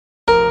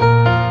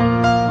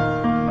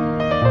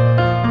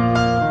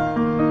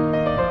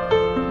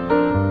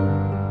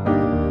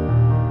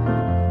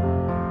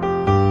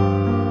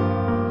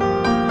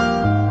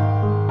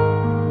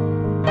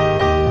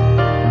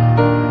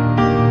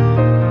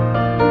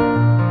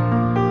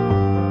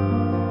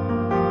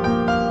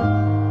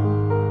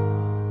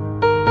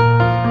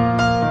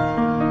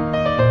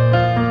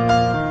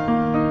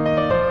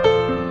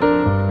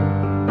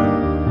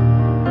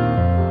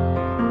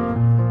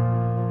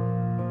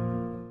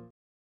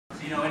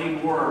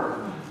Anymore,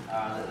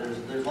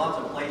 there's lots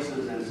of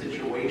places and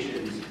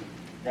situations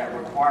that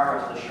require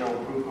us to show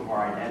proof of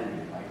our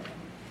identity,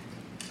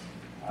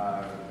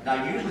 right?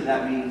 Now, usually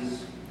that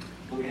means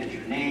looking at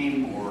your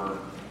name or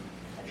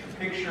at your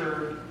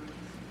picture,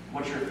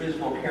 what your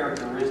physical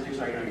characteristics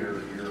are,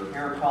 your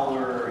hair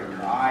color and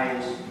your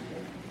eyes,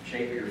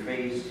 shape of your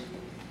face.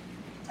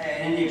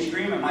 And in the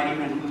extreme, it might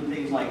even include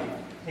things like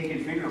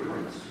taking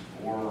fingerprints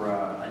or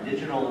a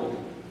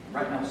digital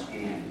retinal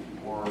scan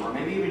or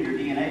maybe even your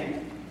DNA.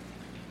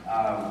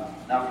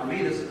 Now for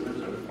me, there's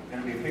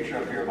going to be a picture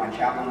up here of my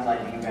chaplain's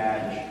ID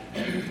badge,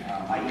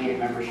 my EA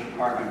membership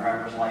card, my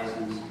driver's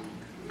license,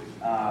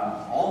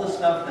 all the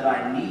stuff that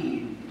I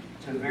need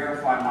to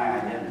verify my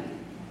identity.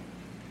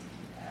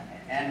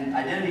 And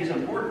identity is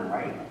important,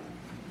 right?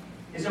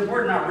 It's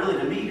important not really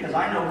to me because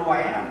I know who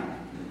I am.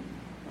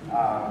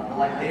 But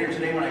like later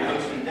today when I go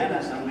see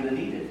Dennis, I'm going to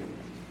need it.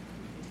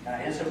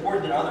 It's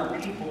important that other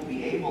people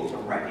be able to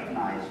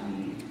recognize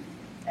me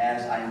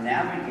as I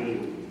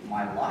navigate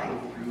my life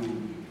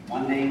through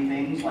mundane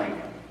things like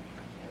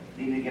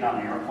needing to get on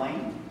an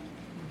airplane,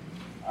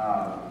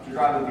 to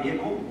drive a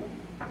vehicle,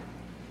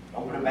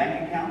 open a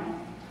bank account,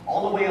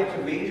 all the way up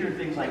to major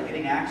things like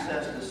getting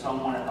access to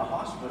someone at the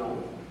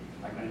hospital,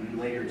 like I'm going to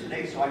do later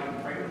today, so I can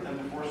pray with them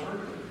before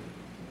surgery.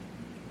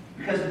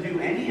 Because to do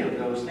any of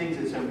those things,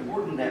 it's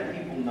important that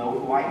people know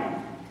who I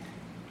am.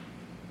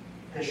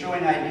 Because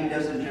showing ID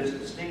doesn't just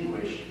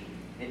distinguish,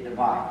 it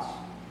divides.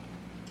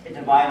 It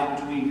divides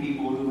between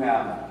people who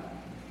have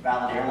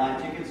valid airline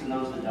tickets and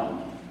those that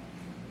don't.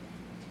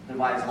 It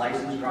divides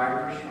licensed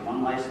drivers from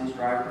unlicensed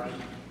drivers.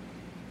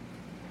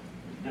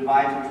 It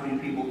divides between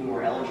people who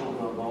are eligible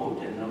to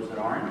vote and those that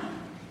aren't,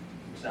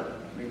 except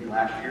maybe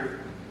last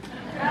year.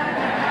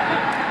 And,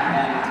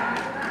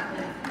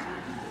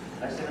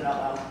 did I say that out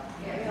loud?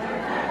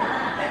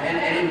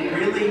 And in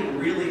really,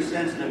 really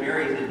sensitive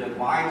areas, it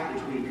divides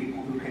between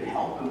people who can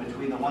help and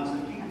between the ones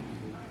that can't.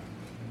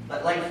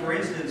 But like, for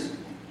instance,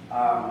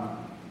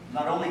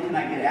 not only can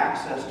I get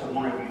access to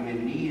one of you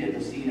in need at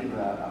the scene of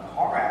a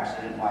car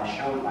accident by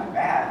showing my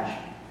badge,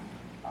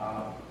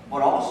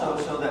 but also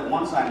so that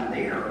once I'm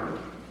there,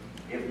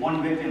 if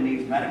one victim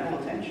needs medical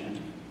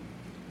attention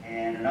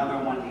and another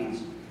one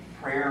needs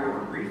prayer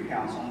or grief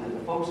counseling, that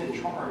the folks in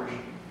charge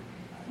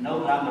know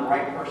that I'm the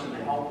right person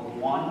to help with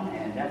one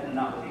and definitely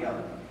not with the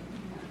other.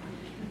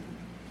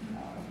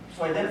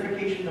 So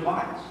identification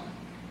divides.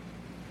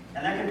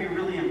 And that can be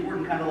really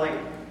important, kind of like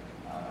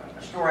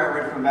a story I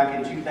read from back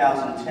in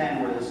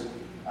 2010 where this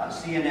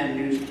CNN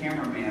News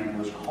cameraman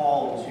was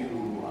called to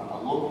a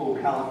local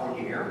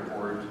California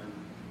airport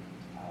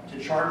to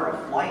charter a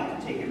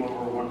flight to take him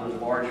over one of those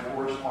large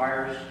forest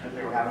fires that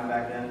they were having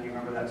back then. Do you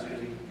remember that,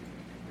 Susie,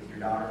 with your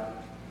daughter?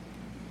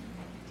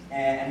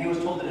 And he was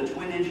told that a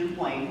twin-engine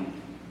plane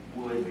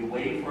would be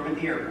waiting for him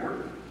at the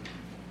airport.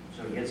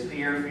 So he gets to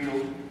the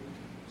airfield,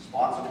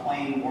 spots a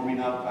plane warming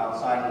up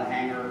outside in the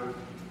hangar,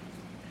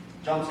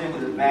 jumps in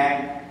with his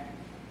bag,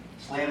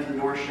 slams the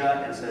door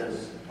shut, and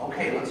says,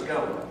 "Okay, let's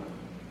go."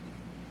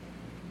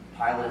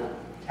 Pilot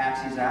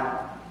taxis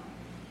out,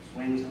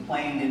 swings the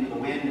plane into the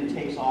wind, and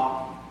takes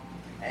off.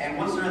 And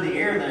once they're in the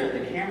air,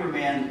 the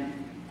cameraman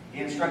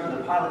instructed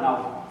the pilot,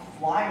 "Now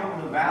fly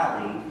over the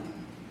valley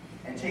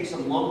and take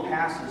some low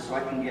passes so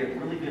I can get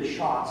really good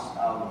shots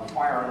of the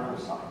fire on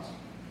both sides."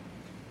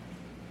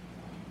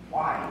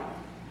 "Why?"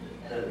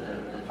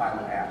 the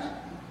pilot asked.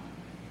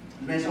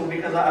 And so,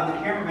 "Because I'm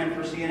the cameraman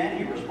for CNN,"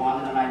 he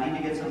responded, "and I need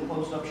to get some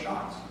close-up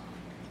shots."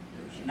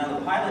 Now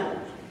the pilot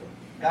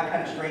got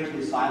kind of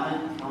strangely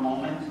silent for a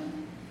moment,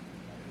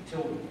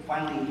 until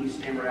finally he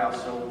stammered out,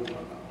 "So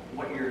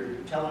what you're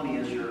telling me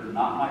is you're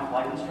not my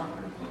flight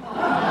instructor?"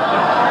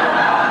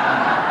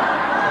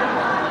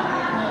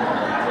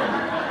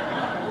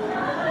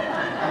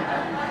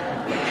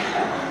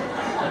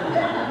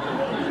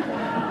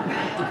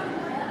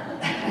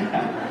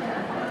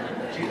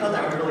 She thought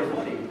that was really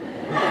funny.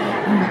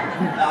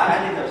 I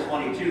think that was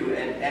funny too,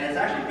 and it's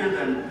actually could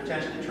have been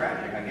potentially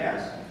tragic, I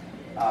guess.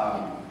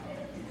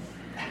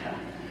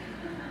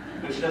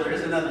 But there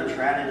is another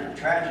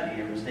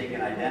tragedy of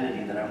mistaken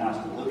identity that I want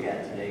us to look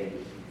at today,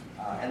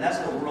 and that's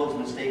the world's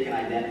mistaken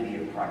identity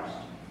of Christ.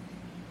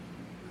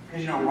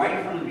 Because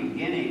right from the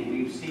beginning,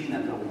 we've seen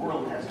that the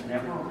world has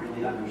never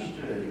really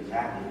understood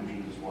exactly who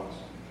Jesus was.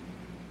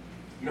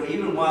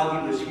 Even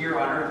while he was here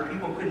on earth,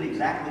 people couldn't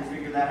exactly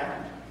figure that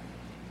out.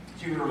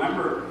 So you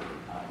remember,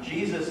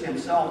 Jesus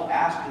himself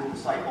asked his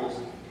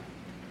disciples,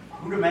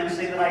 "Who do men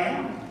say that I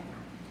am?"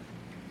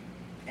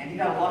 And he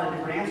got a lot of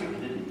different answers,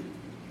 didn't he?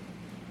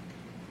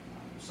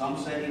 Some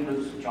said he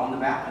was John the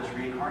Baptist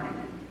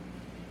reincarnated,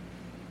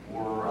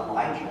 or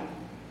Elijah,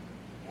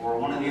 or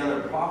one of the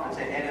other prophets.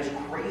 And as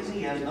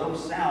crazy as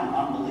those sound,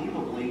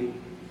 unbelievably,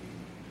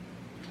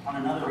 on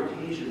another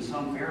occasion,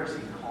 some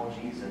Pharisee called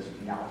Jesus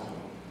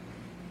Beelzebub,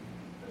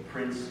 the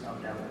prince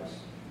of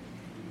devils.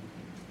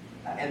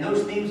 And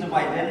those themes of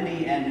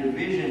identity and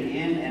division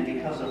in and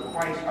because of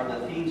Christ are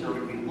the themes that we're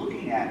going to be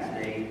looking at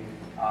today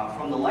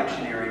from the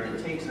lectionary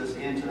that takes us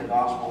into the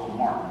Gospel of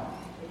Mark.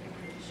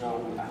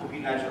 So I hope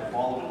you guys are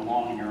following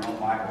along in your own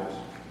Bibles.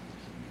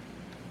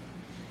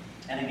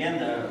 And again,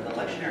 the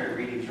lectionary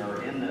readings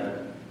are in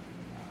the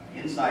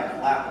inside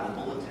flap of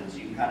the bulletin, so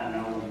you can kind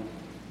of know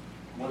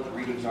what the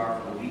readings are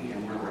for the week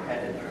and where we're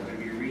headed. But I'm going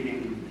to be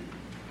reading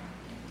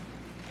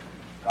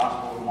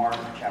Gospel of Mark,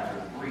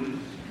 chapter 3,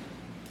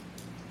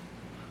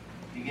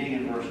 beginning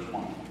in verse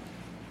 20.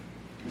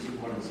 This is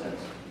what it says.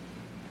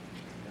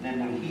 And then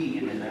when he,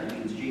 and that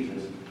means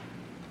Jesus,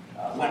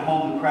 went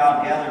home, the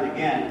crowd gathered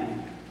again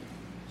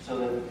so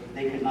that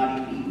they could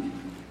not even eat.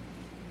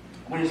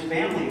 When his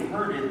family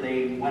heard it,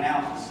 they went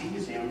out to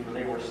seize him, for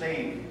they were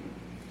saying,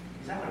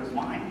 "He's out of his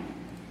mind."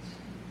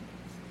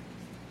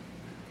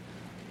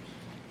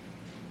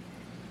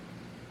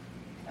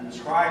 And the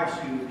scribes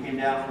who came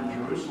down from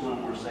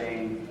Jerusalem were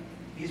saying,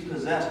 "He's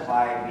possessed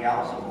by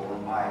Beelzebul,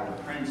 and by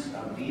the prince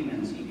of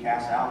demons he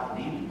casts out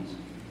the demons."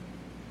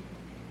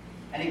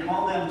 And he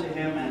called them to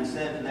him and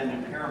said to them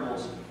in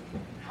parables,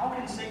 "How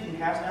can Satan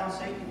cast out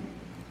Satan?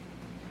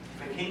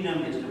 If a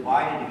kingdom is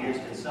divided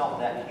against itself,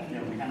 that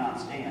kingdom cannot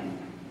stand.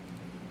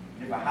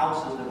 And if a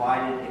house is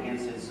divided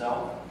against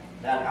itself,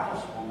 that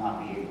house will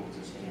not be able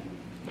to stand.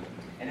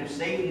 And if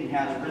Satan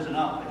has risen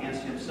up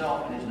against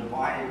himself and is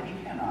divided, he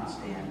cannot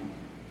stand,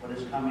 but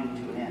is coming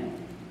to an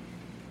end.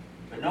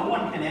 But no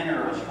one can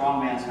enter a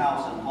strong man's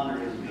house and plunder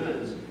his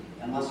goods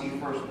unless he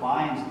first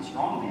binds the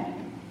strong man,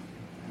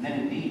 and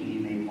then indeed he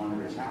may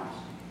plunder his house.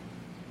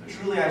 But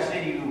truly I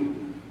say to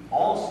you,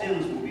 all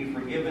sins will be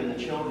forgiven the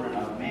children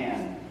of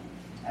man,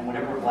 and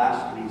whatever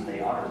blasphemies they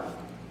utter.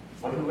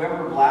 But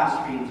whoever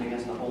blasphemes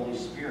against the Holy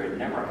Spirit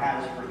never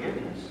has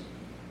forgiveness,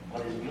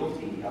 but is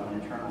guilty of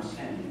an eternal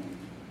sin.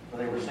 For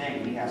they were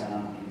saying he has an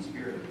unclean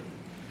spirit.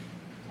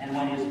 And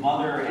when his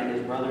mother and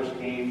his brothers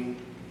came,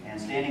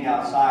 and standing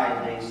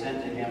outside, they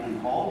sent to him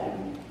and called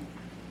him.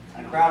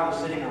 And a crowd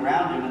was sitting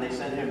around him, and they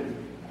said to him,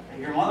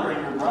 "Your mother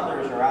and your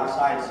brothers are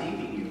outside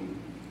seeking you."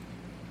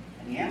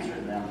 And he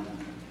answered them,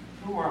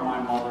 "Who are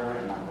my mother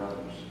and my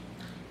brothers?"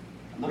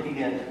 And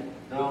looking at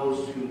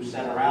those who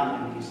sat around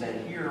him, he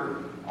said, "Here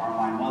are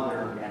my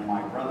mother and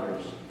my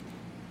brothers.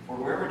 For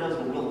whoever does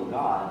the will of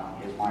God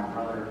is my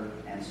brother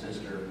and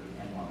sister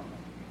and mother."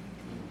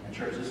 And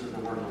church, this is the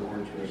word of the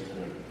Lord to us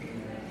today.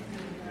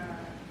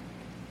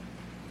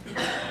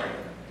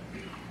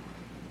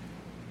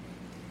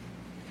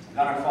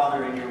 God our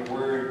Father, in your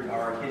word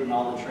are hidden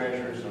all the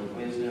treasures of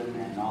wisdom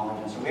and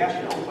knowledge. And so we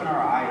ask you to open our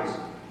eyes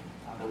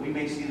that we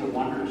may see the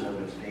wonders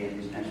of it today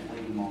in these next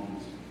fleeting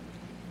moments.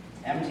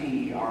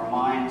 Empty our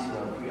minds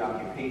of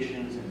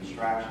preoccupations and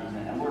distractions,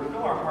 and Lord,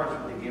 fill our hearts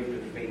with the gift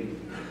of faith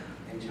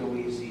until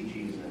we see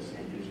Jesus,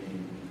 in whose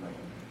name we pray.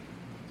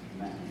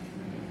 Amen.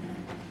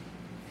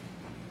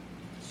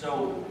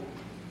 So,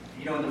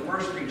 in the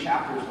first 3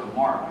 chapters of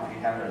Mark, if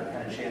you had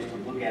a chance to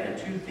look at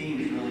it, 2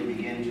 themes really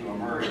begin to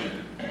emerge.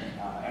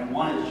 And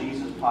one is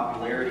Jesus'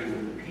 popularity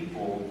with the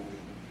people.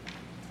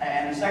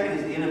 And the second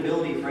is the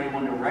inability for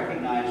anyone to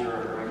recognize,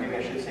 or maybe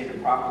I should say to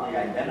properly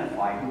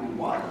identify who he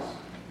was,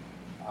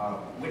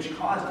 which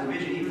caused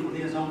division even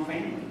within his own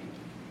family.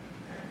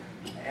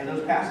 And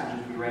those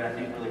passages we read, I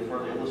think, really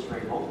further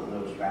illustrate both of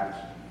those facts.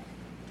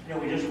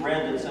 We just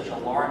read that such a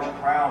large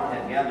crowd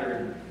had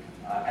gathered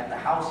at the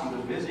house he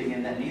was visiting,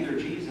 and that neither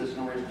Jesus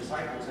nor his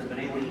disciples had been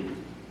able to eat.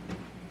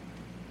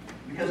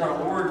 Because our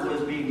Lord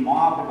was being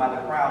mobbed by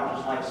the crowd,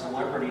 just like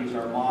celebrities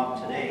are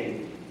mobbed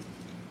today.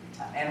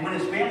 And when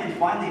his family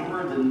finally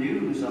heard the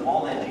news of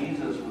all that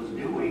Jesus was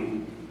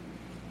doing,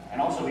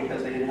 and also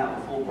because they didn't have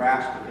a full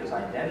grasp of his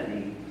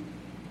identity,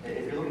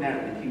 if you're looking at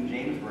it in the King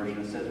James Version,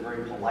 it says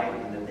very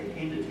politely that they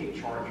came to take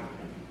charge of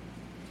him.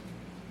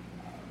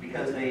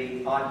 Because they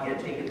thought he had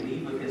taken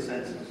leave of his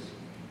senses.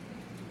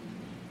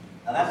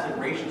 Now that's the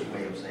gracious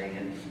way of saying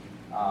it.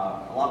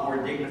 A lot more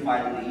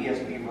dignified than the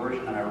ESV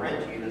version that I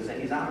read to you that said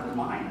he's out of his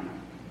mind.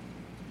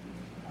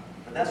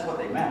 But that's what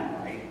they meant,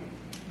 right?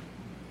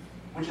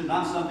 Which is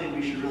not something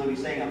we should really be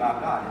saying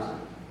about God, is it?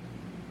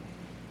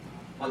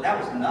 But that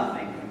was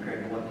nothing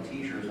compared to what the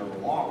teachers of the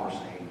law were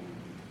saying.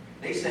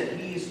 They said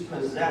he's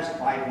possessed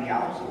by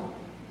Beelzebul.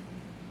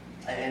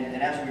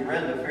 And as we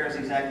read, the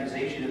Pharisees'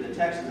 accusation in the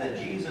text is that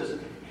Jesus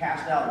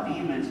cast out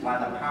demons by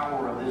the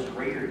power of this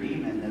greater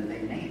demon that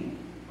they named.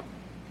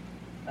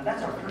 Now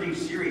that's a pretty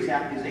serious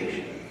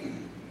accusation.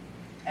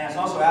 And it's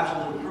also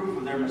absolute proof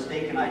of their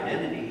mistaken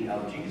identity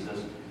of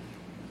Jesus.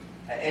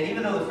 And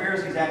even though the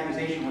Pharisees'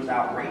 accusation was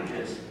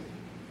outrageous,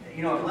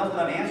 if left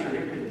unanswered,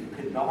 it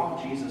could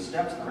dog Jesus'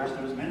 steps the rest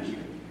of his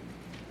ministry.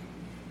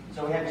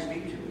 So he had to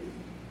speak to it.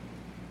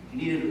 He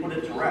needed to put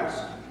it to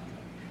rest.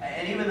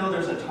 And even though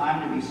there's a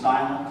time to be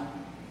silent,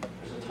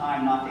 there's a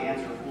time not to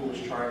answer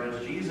foolish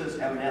charges, Jesus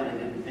evidently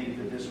didn't think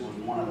that this was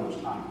one of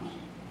those times.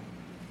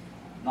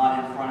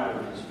 Not in front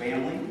of his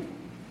family,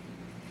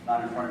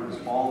 not in front of his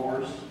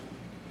followers,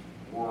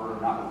 or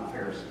not with the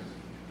Pharisees.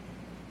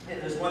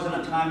 This wasn't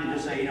a time to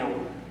just say,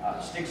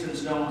 sticks and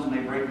stones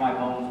may break my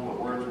bones, but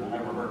words will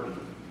never hurt me.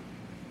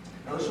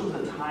 No, this was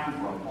a time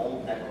for a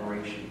bold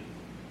declaration.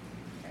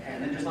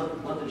 And then just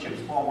let the chips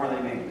fall where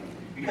they may.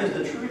 Because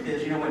the truth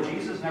is, what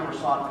Jesus never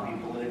sought to be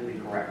politically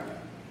correct.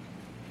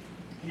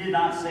 He did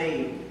not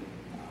say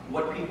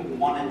what people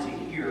wanted to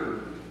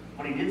hear,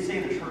 but he did say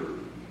the truth.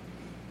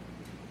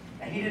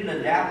 And he didn't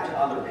adapt to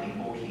other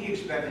people. He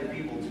expected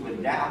people to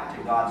adapt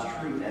to God's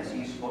truth as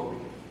he spoke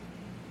it.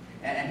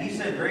 And he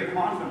said very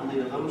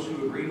confidently to those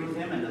who agreed with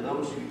him and to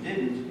those who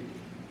didn't,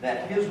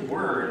 that his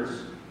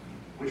words,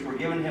 which were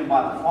given him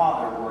by the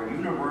Father, were a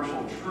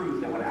universal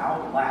truth that would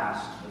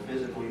outlast the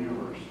physical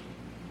universe.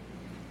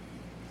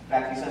 In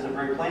fact, he says it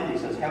very plainly. He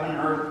says, heaven and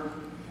earth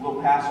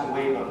will pass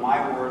away, but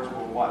my words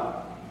will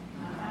what?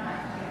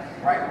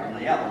 Right,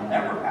 well, yeah, they'll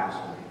never pass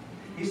away.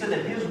 He said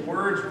that his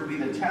words would be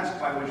the test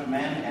by which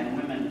men and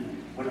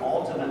women would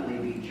ultimately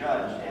be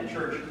judged. And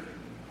church,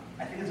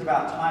 I think it's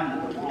about time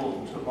that the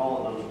world took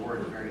all of those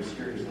words very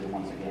seriously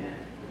once again.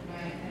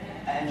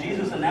 And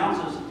Jesus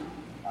announces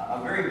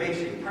a very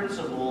basic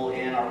principle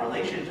in our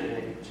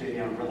relationship to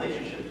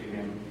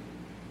him,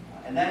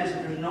 and that is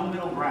that there's no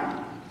middle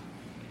ground.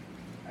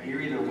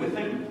 You're either with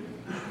him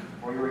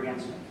or you're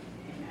against him.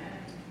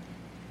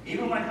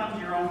 Even when it comes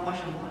to your own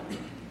flesh and blood.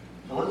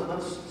 So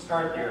let's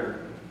start there.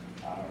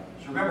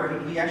 So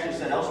remember, he actually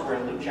said elsewhere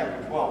in Luke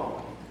chapter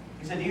 12,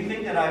 he said, do you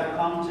think that I've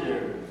come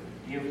to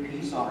give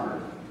peace on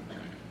earth?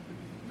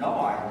 No,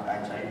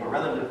 I tell you, but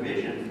rather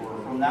division. For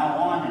from now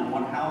on in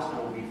one house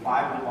there will be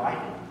 5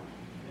 divided.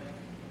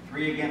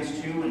 3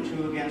 against 2 and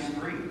 2 against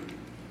 3.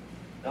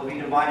 They'll be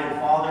divided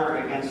father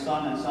against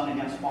son and son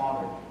against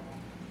father.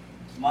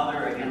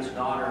 Mother against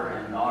daughter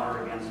and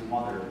daughter against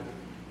mother.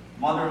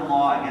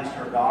 Mother-in-law against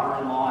her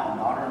daughter-in-law and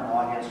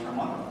daughter-in-law against her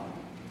mother-in-law.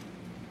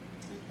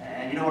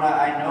 And you know what?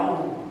 I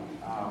know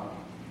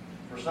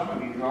for some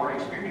of you, you've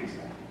already experienced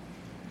that.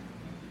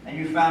 And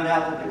you found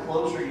out that the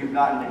closer you've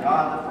gotten to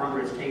God, the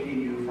further it's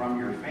taking you from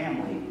your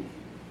family.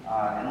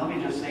 And let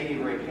me just say to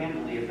you very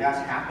candidly, if that's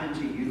happened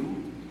to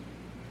you,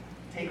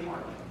 take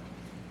heart.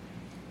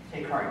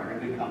 Take heart. You're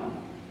in good company.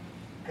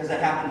 Because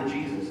that happened to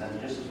Jesus,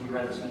 just as we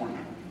read this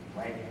morning.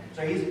 Right?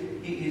 So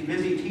he's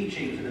busy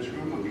teaching to this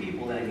group of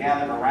people that had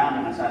gathered around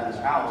him inside this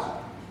house.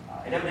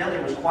 It evidently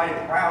was quite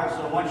a crowd,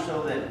 so much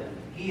so that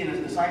he and his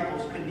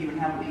disciples couldn't even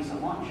have a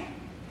decent lunch.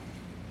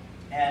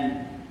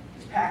 And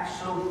it's packed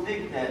so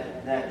thick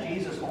that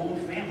Jesus' own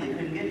family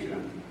couldn't get to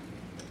him.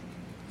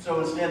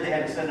 So instead they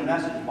had to send a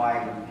message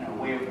by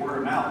way of word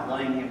of mouth,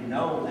 letting him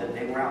know that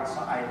they were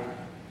outside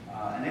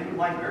and they would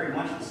like very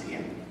much to see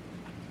him.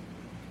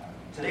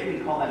 Today we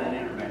call that an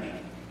intervention.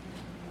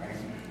 Right?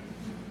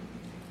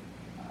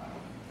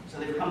 So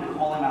they've come to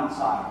call him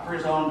outside for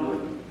his own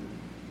good.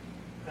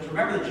 Because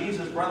remember that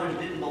Jesus' brothers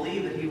didn't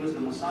believe that he was the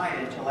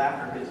Messiah until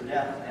after his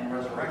death and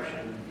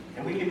resurrection.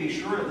 And we can be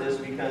sure of this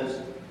because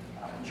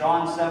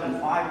John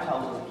 7:5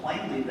 tells us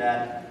plainly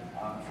that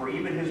for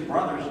even his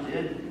brothers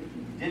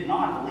did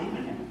not believe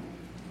in him.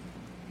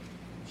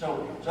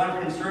 So out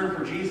of concern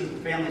for Jesus, the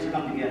families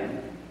come together.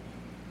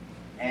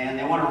 And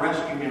they want to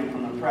rescue him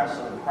from the press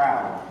of the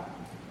crowd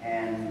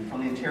and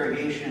from the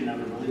interrogation of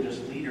the religious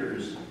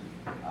leaders.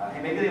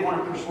 And maybe they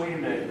want to persuade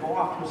him to go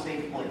off to a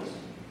safe place.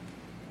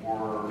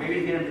 Or maybe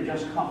to get him to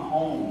just come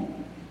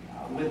home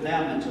with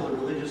them until the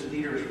religious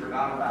leaders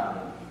forgot about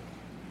him.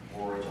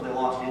 Or until they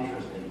lost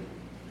interest in him.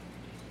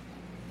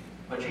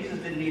 But Jesus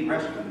didn't need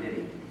rescue, did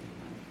he?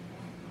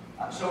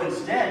 So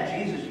instead,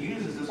 Jesus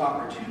uses this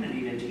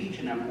opportunity to teach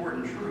an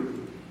important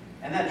truth.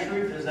 And that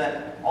truth is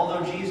that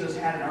although Jesus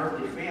had an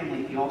earthly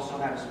family, he also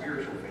had a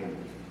spiritual family.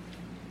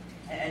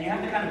 And you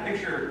have to kind of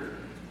picture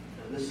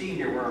the scene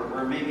here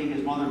where maybe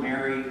his mother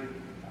Mary,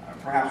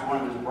 perhaps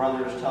one of his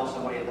brothers, tells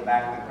somebody at the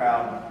back of the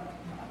crowd,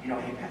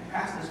 hey,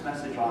 pass this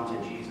message on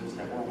to Jesus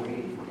that we're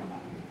waiting for him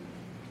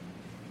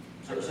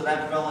out here. So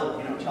that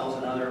fellow, tells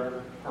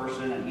another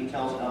person, and he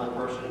tells another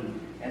person,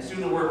 and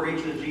soon the word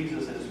reaches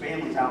Jesus and his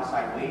family's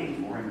outside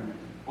waiting for him.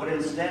 But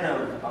instead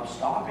of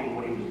stopping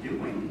what he was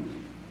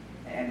doing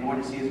and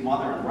going to see his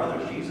mother and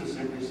brothers, Jesus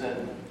simply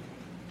said,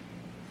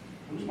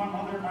 "Who's my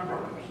mother and my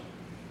brothers?"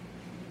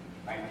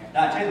 Right?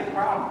 Now I tell you, the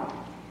crowd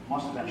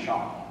must have been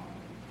shocked.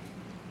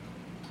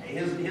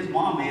 His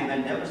mom may have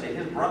been devastated.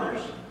 His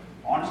brothers,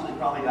 honestly,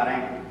 probably got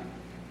angry.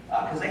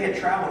 Because they had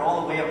traveled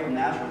all the way up from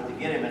Nazareth to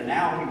get him, and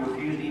now he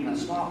refused to even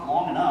stop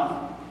long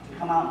enough to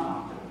come out and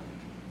talk to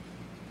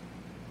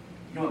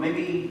them.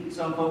 Maybe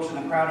some folks in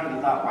the crowd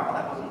even thought, wow,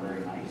 that wasn't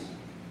very nice.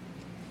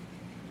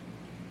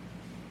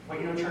 But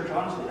church,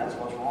 honestly, that's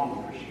what's wrong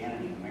with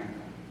Christianity in America.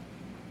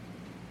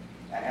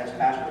 As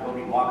Pastor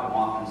Bodie Wacom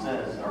often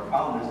says, our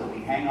problem is that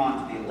we hang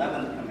on to the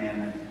 11th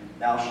commandment,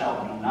 thou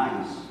shalt be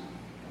nice.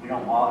 We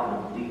don't bother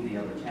to believe the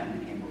other 10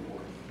 that came before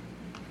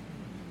it.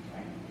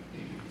 Right?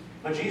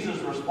 But Jesus'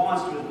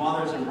 response to his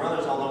mothers and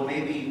brothers, although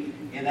maybe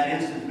in that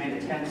instance made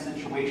a tense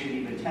situation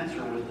even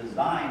tenser, was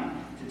designed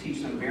to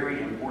teach some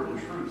very important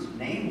truths,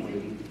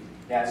 namely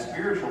that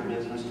spiritual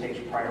business takes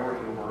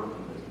priority over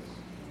earthly business.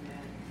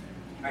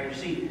 Right? You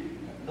see,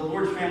 the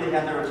Lord's family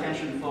had their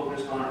attention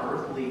focused on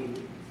earthly,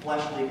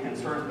 fleshly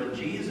concerns, but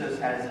Jesus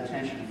had his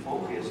attention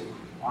focused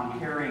on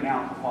carrying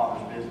out the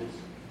Father's business.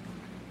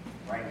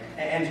 Right?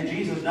 And to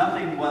Jesus,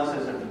 nothing was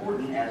as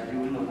important as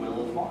doing the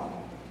will of the Father.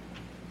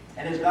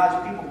 And as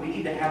God's people, we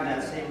need to have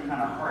that same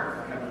kind of heart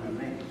for heavenly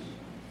things.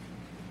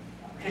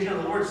 Because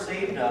the Lord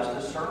saved us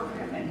to serve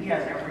Him, and He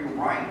has every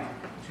right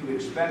to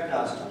expect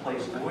us to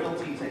place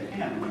loyalty to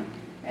Him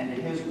and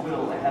to His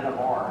will ahead of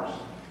ours.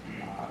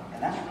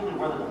 And that's really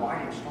where the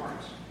dividing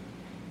starts.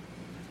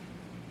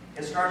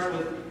 It starts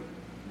with,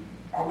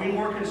 are we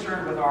more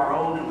concerned with our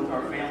own and with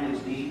our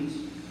family's needs,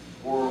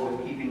 or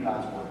with keeping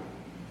God's word?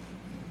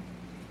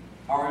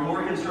 Are we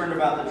more concerned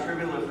about the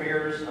trivial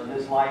affairs of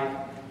this life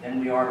than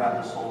we are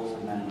about the souls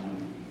of men and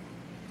women?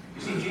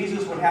 You see,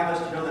 Jesus would have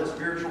us to know that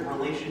spiritual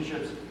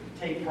relationships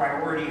take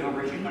priority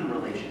over human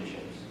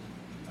relationships.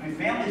 I mean,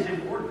 family is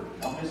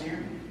important. Don't mishear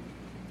me.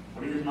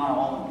 But it is not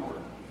all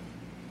important.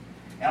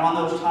 And on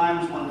those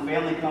times when the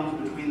family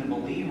comes between the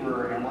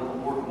believer and what the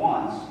Lord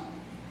wants,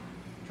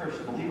 church,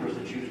 the believer is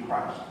to choose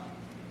Christ.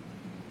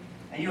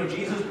 And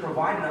Jesus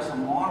provided us a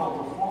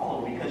model to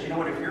follow, because you know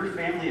what? If your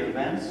family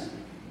events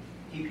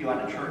keep you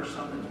out of church,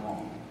 something's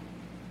wrong.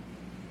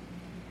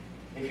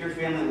 If your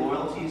family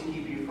loyalties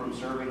keep you from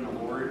serving the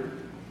Lord,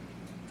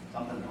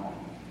 something's wrong.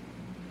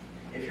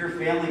 If your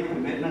family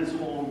commitments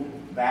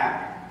hold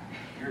back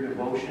your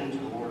devotion to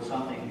the Lord,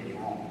 something is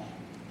wrong.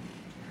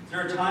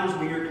 There are times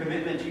when your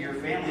commitment to your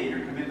family and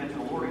your commitment to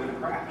the Lord are going to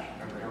crash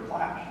or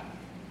clash.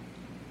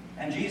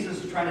 And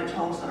Jesus is trying to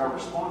tell us that our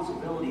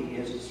responsibility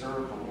is to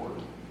serve the Lord.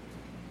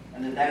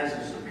 And that is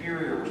a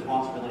superior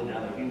responsibility to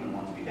other human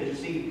ones. Because you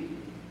see,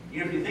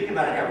 if you think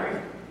about it,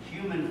 every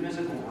human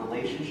physical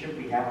relationship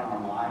we have in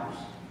our lives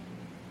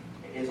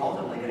is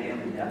ultimately going to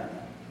end in death.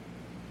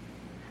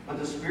 But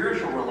the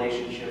spiritual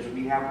relationships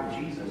we have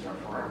with Jesus are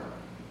forever.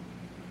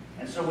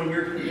 And so when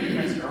your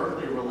commitments to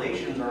earthly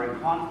relations are in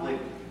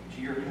conflict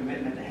to your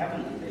commitment to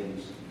heavenly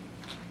things,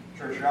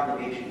 church, your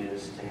obligation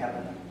is to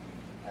heaven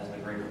as the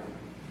greater one.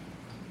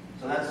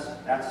 So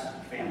that's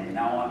family.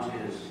 Now on to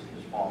his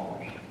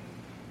followers.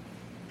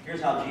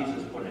 Here's how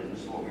Jesus put it.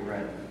 This is what we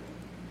read.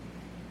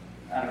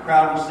 And a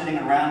crowd was sitting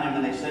around him,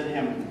 and they said to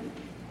him,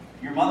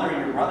 "Your mother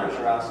and your brothers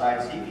are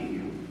outside seeking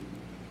you."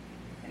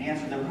 And he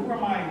answered them, "Who are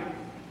my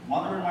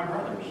mother and my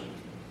brothers?"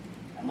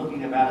 And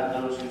looking about at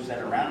those who sat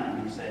around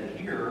him, he said,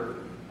 "Here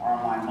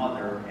are my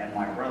mother and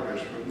my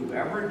brothers. For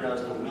whoever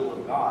does the will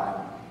of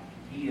God,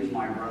 he is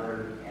my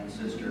brother and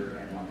sister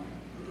and mother."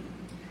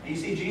 And you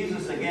see,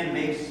 Jesus again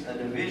makes a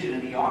division,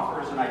 and he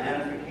offers an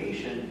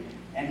identification.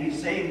 And he's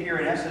saying here,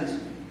 in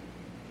essence,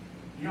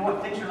 you know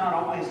what? Things are not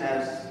always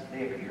as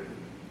they appear.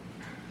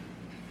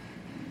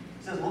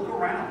 He says, look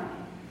around.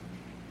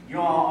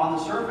 On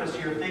the surface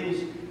here,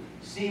 things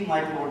seem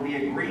like there would be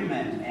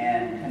agreement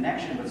and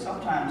connection, but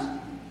sometimes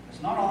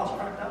it's not all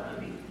it's cracked up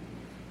to be.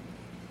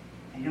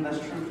 And that's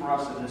true for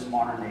us in this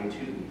modern day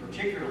too,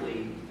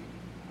 particularly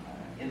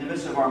in the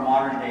midst of our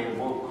modern day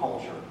woke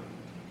culture,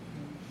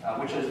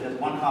 which is, as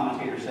one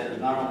commentator said, is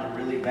not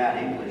only really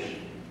bad English,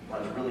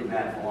 but it's really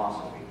bad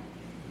philosophy.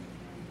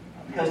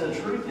 Because the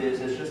truth is,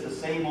 it's just the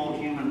same old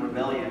human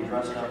rebellion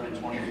dressed up in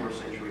 21st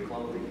century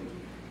clothing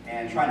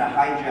and trying to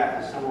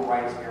hijack the civil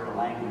rights era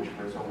language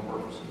for its own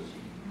purposes.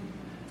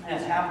 And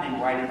it's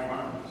happening right in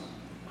front of us.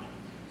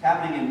 It's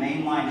happening in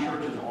mainline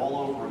churches all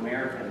over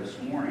America this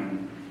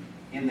morning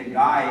in the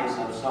guise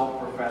of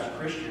self-professed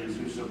Christians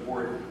who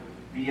support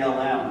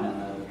BLM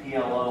and the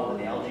PLO and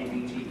the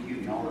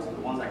LGBTQ,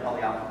 the ones I call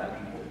the alphabet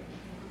people.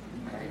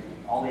 Okay?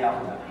 All the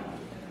alphabet people.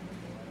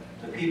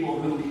 The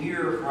people who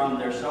hear from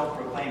their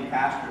self-proclaimed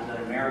pastors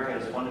that America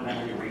is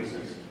fundamentally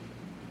racist.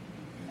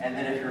 And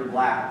then if you're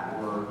black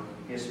or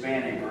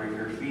Hispanic or if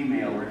you're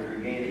female or if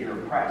you're gay, that you're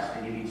oppressed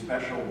and you need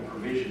special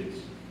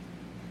provisions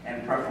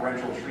and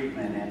preferential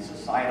treatment and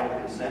societal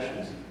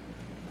concessions,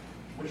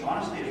 which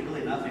honestly is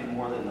really nothing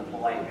more than the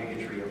polite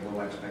bigotry of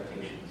low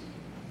expectations.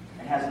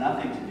 It has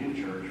nothing to do,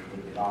 church,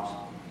 with the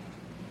gospel.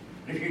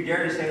 And if you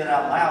dare to say that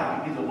out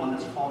loud, you'd be the one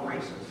that's called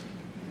racist.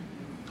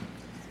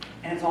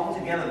 And it's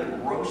altogether the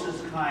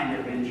grossest kind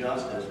of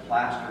injustice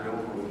plastered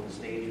over with the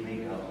stage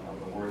makeup of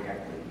the word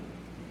equity.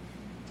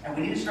 And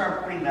we need to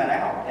start pointing that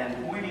out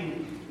and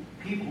pointing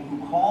people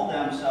who call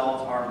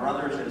themselves our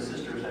brothers and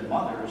sisters and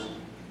mothers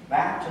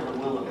back to the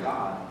will of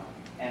God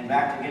and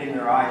back to getting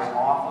their eyes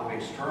off of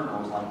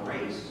externals like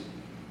race,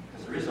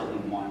 because there is only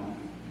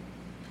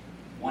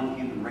one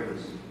human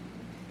race.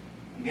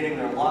 And getting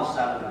their lusts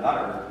out of the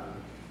gutter,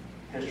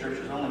 because church,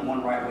 there's only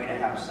one right way to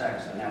have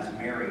sex, and that's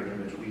married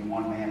in between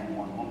one man and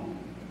one woman.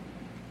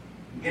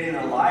 And getting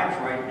their lives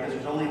right, because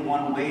there's only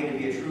one way to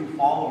be a true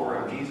follower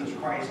of Jesus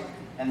Christ,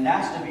 and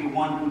that's to be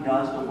one who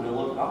does the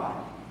will of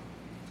God.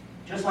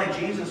 Just like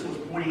Jesus was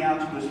pointing out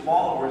to his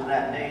followers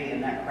that day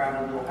in that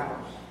crowded little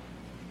house.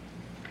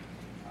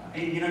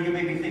 You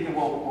may be thinking,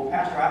 well,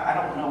 Pastor, I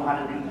don't know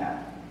how to do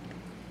that.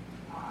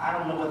 I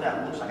don't know what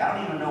that looks like. I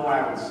don't even know what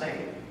I would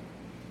say.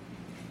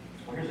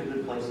 Well, here's a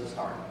good place to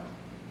start.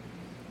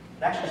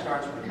 It actually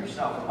starts with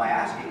yourself, and by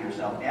asking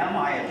yourself, am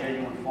I a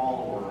genuine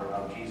follower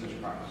of Jesus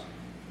Christ?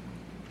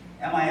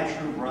 Am I a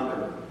true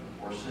brother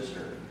or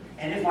sister?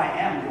 And if I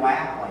am, do I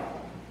act like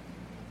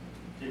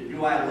it?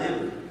 Do I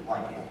live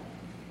like it?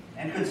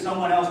 And could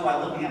someone else,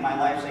 by looking at my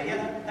life, say,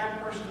 yeah,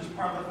 that person is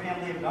part of the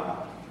family of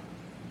God.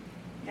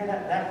 Yeah,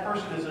 that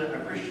person is a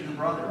Christian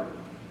brother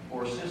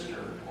or sister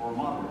or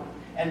mother.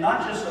 And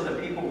not just so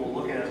that people will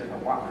look at us and go,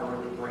 wow, they're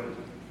really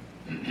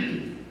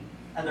great.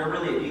 And they're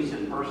really a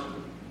decent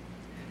person.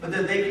 But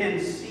that they can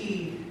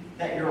see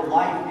that your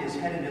life is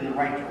headed in the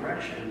right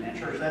direction. And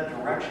church, that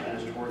direction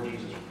is toward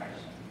Jesus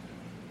Christ.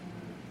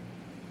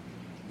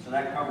 So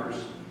that covers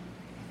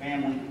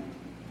family,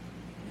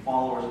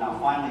 followers. Now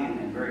finally,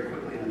 and very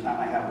quickly in the time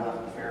I have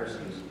left, the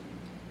Pharisees.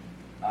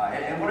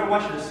 And what I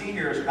want you to see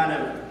here is kind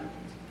of,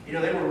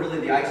 they were really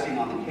the icing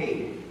on the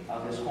cake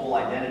of this whole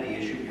identity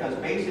issue, because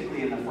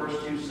basically in the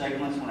first two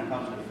segments, when it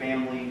comes to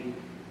family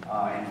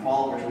and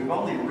followers, we've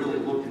only really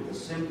looked at the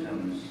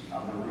symptoms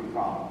of the root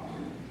problem.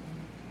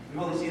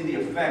 We've only seen the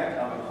effect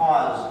of a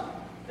cause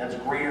that's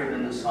greater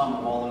than the sum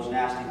of all those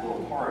nasty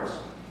little parts.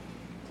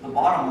 The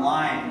bottom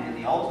line,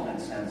 in the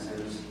ultimate sense,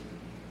 is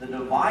the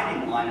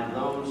dividing line of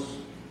those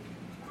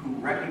who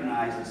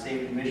recognize the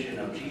saving mission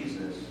of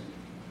Jesus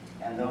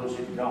and those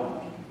who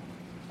don't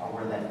are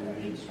where that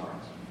division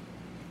starts.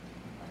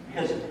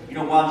 Because,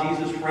 while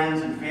Jesus'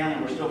 friends and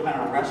family were still kind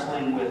of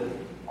wrestling with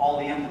all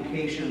the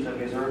implications of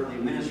his earthly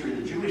ministry,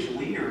 the Jewish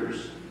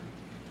leaders,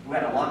 who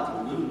had a lot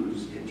to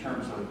lose in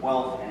terms of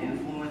wealth and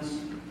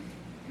influence,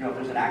 if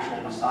there's an actual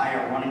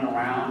Messiah running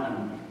around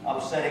and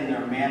upsetting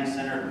their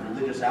man-centered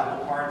religious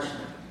apple carts,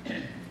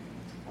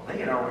 well, they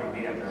had already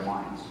made up their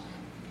minds.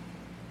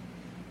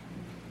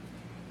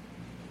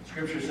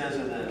 Scripture says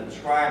that the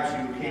scribes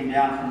who came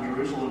down from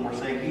Jerusalem were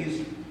saying,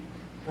 he's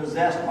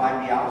possessed by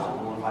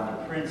Beelzebul, and by the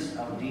prince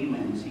of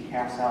demons he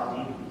casts out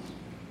demons.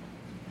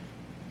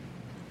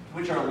 To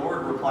which our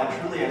Lord replied,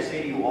 truly I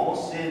say to you, all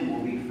sin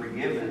will be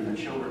forgiven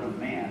the children of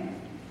man,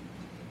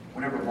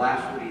 whatever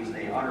blasphemies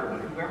they utter,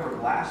 but whoever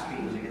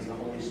blasphemes against the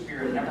Holy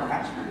Spirit never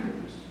has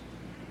forgiveness,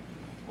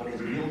 but is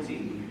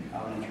guilty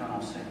of an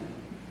eternal sin.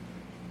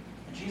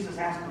 And Jesus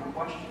asked them a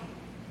question.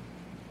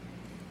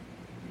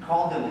 He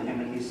called them to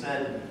him, and he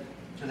said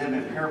to them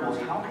in parables,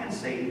 how can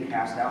Satan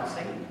cast out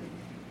Satan?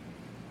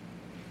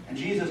 And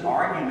Jesus'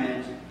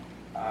 argument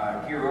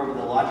here over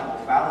the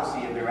logical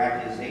fallacy of their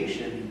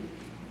accusation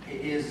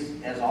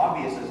is as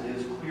obvious as it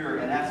is clear,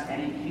 and that's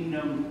any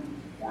kingdom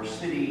or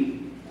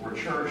city or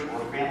church or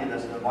family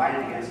that's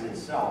divided against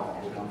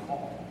itself is going to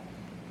fall.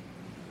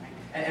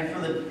 And for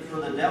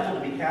the devil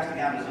to be casting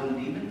out his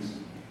own demons,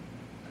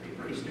 that'd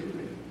be pretty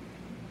stupid.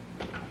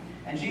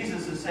 And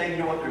Jesus is saying,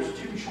 there's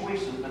two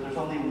choices, but there's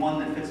only one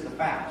that fits the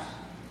facts.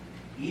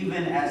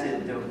 Even as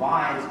it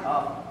divides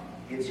up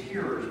its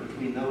hearers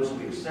between those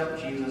who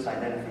accept Jesus'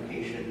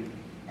 identification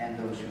and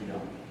those who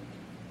don't.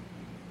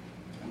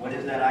 And what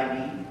is that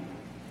ID?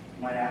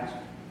 You might ask.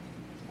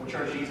 Well,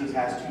 church, Jesus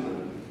has two of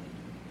them.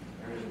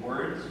 They're his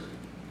words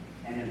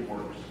and his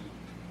works.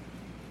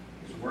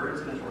 His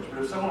words and his works.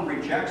 But if someone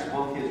rejects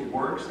both his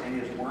works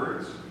and his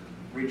words,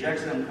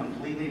 rejects them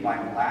completely by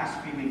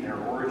blaspheming their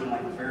origin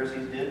like the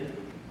Pharisees did,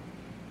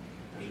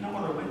 there's no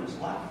other witness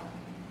left.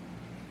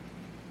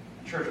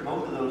 Church,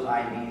 both of those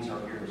IDs are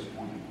here this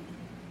morning.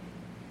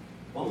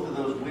 Both of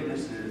those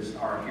witnesses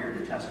are here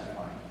to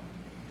testify.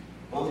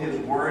 Both his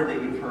word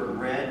that you've heard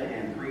read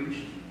and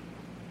preached,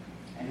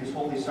 and his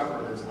Holy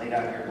Supper that's laid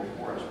out here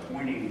before us,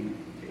 pointing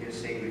to his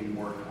saving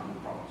work on the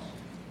cross.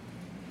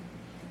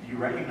 Do you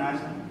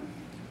recognize them?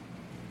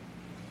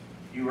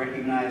 Do you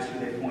recognize who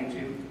they point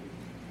to?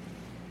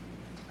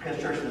 Because,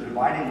 church, the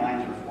dividing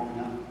lines are forming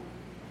up.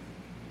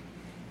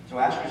 So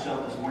ask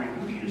yourself this morning,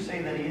 who do you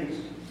say that he is?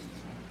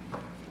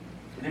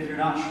 And if you're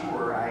not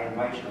sure, I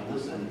invite you to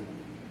listen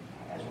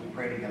as we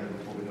pray together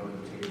before we go to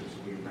the table.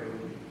 So will you pray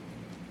with me?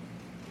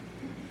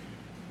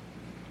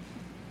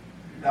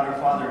 God our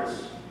Father,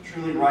 it's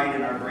truly right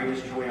and our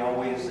greatest joy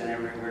always and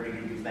everywhere to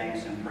give you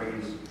thanks and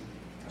praise,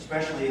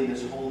 especially in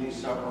this Holy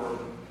Supper,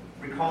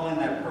 recalling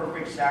that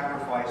perfect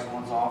sacrifice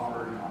once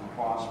offered on the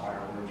cross by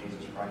our Lord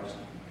Jesus Christ,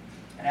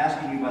 and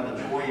asking you by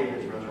the joy of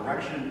his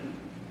resurrection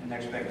and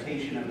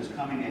expectation of his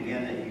coming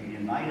again that you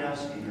unite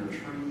us in your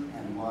truth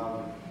and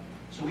love,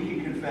 so we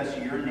can confess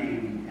your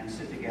name and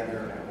sit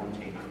together at one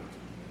table.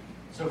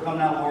 So come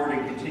now, Lord,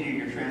 and continue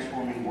your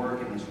transforming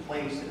work in this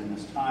place and in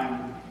this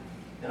time,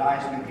 that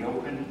eyes may be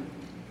opened,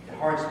 that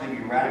hearts may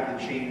be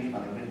radically changed by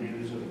the good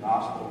news of the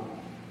gospel.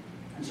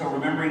 And so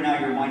remembering now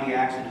your mighty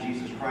acts in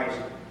Jesus Christ,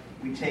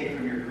 we take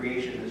from your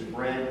creation this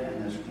bread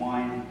and this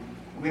wine,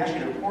 and we ask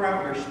you to pour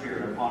out your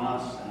Spirit upon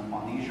us and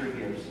upon these your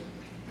gifts,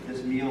 that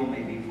this meal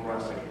may be for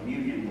us a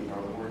communion with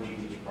our Lord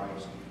Jesus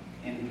Christ.